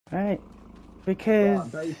Right.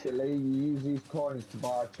 Because... Right, basically, you use these coins to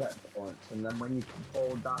buy checkpoints, and then when you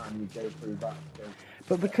fall down, you go through that to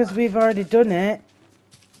But get because back. we've already done it,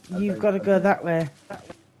 I you've don't, got to I go don't, that way.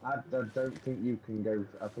 I don't think you can go.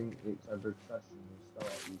 I think it's every session you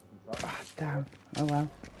start. You can try and Ah, restore damn. it, Oh well.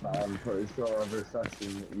 but I'm pretty sure every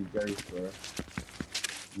session that you go through,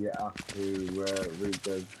 you have to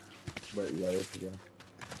re-go wait way up again,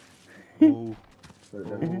 Oh, so it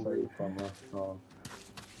doesn't oh, save from last time. oh.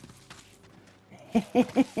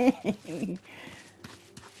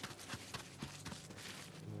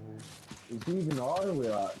 It's even harder with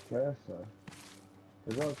that cursor.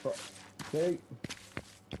 Because I've got, see,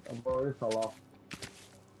 I've already fell off.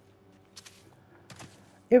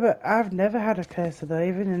 Yeah, but I've never had a cursor though.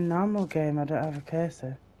 Even in a normal game, I don't have a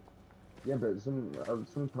cursor. Yeah, but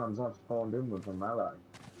sometimes I've spawned in with a melee.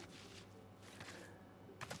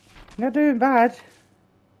 Not doing bad.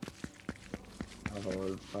 I've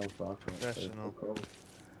always felt so I can't say Professional. fuck all.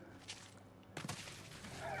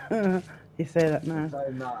 You say that In now.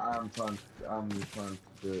 saying that, I'm trying to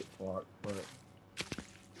do it quite quick.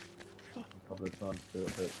 I'm probably trying to do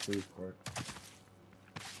it a bit too quick.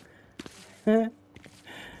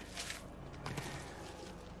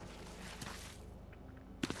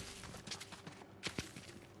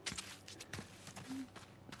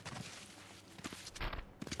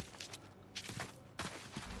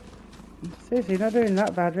 Seriously, not doing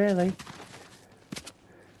that bad, really.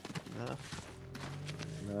 No.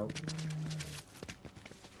 No.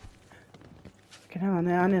 Fucking hell,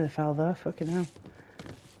 I nearly fell though. Fucking hell.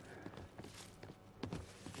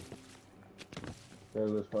 Go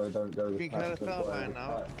this way, don't go the Think I cactus felt way. by The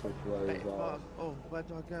now. cactus way Hey, is ours. oh, where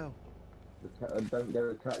do I go? Don't go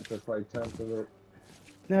the cactus way, turn to the...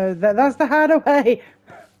 No, that's the harder way.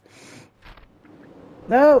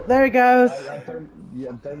 No, there he goes. I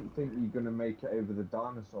don't think you're going to make it over the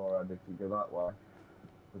dinosaur head if you go that way.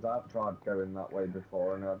 Because I've tried going that way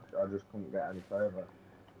before and I just couldn't get any further.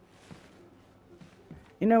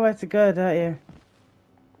 You know where to go, don't you?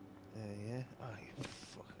 Yeah. Oh, you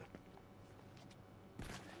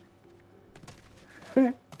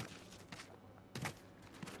fucker.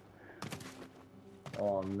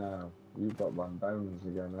 Oh no, you've got Van Bones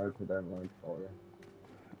again. I hope I don't wait for you.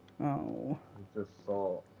 Oh. I just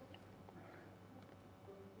thought.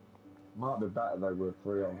 Might be better though with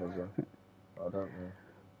three of us. I don't know.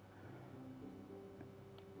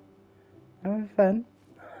 Having fun.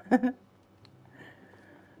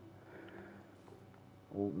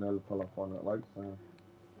 Oh, nearly fell off on it like so.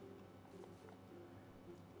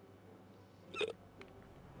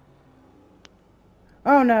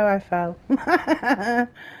 Oh no, I fell.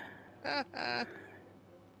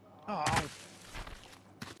 Oh,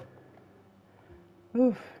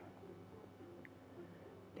 Oof.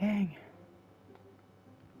 Dang.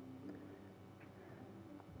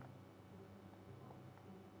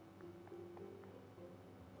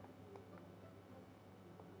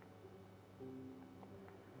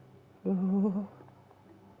 Ooh.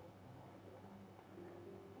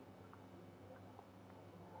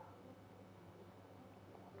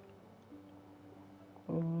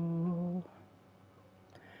 Ooh.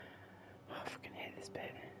 Oh, I fucking hate this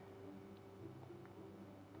bit.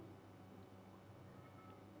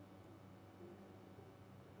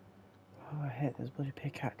 Oh, I hate those bloody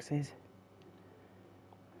pickaxes.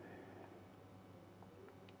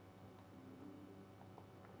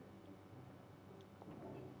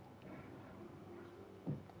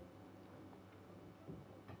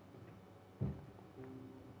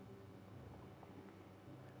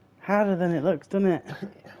 Harder than it looks, doesn't it?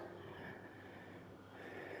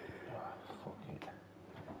 fuck it.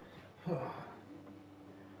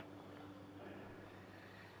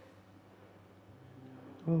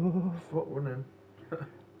 Ooh. Foot running.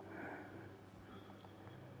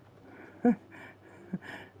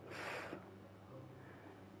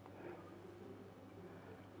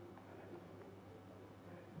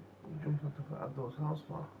 You jumped on top of Abdul's house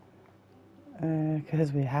for?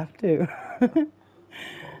 Because we have to.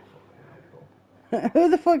 Oh, fucking Abdul. Who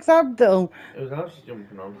the fuck's Abdul? It was house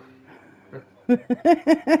jumping on.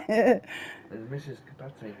 It's Mrs.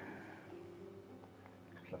 Kapati.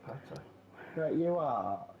 Klapata. But you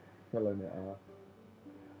are killing it off.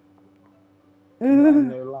 Is that a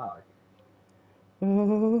no lag?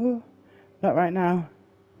 Ooh. Not right now.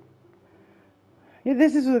 Yeah,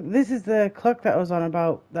 this is the clock that I was on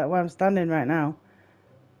about. That where I'm standing right now.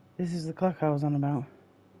 This is the clock I was on about.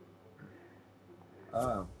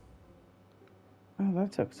 Oh. Oh,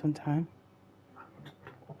 that took some time.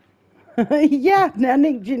 Yeah,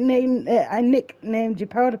 I nicknamed you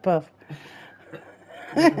Powder Puff.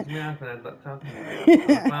 It's me I had that time to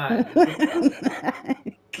me. Right.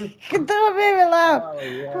 Don't make me laugh. Oh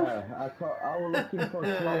yeah, I was looking for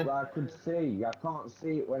a clock that I could see. I can't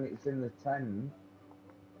see it when it's in the tent.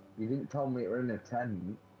 You didn't tell me it were in a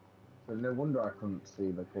tent, so no wonder I couldn't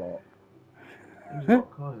see the clock. Who's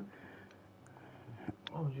got coin?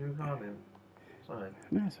 Oh, was you recording? Sorry.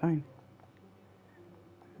 No, it's fine.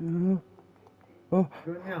 Oh, oh,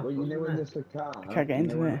 You're in the house, Well, you what's know in when there? there's a car. can't get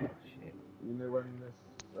into it. Oh, shit. You know when this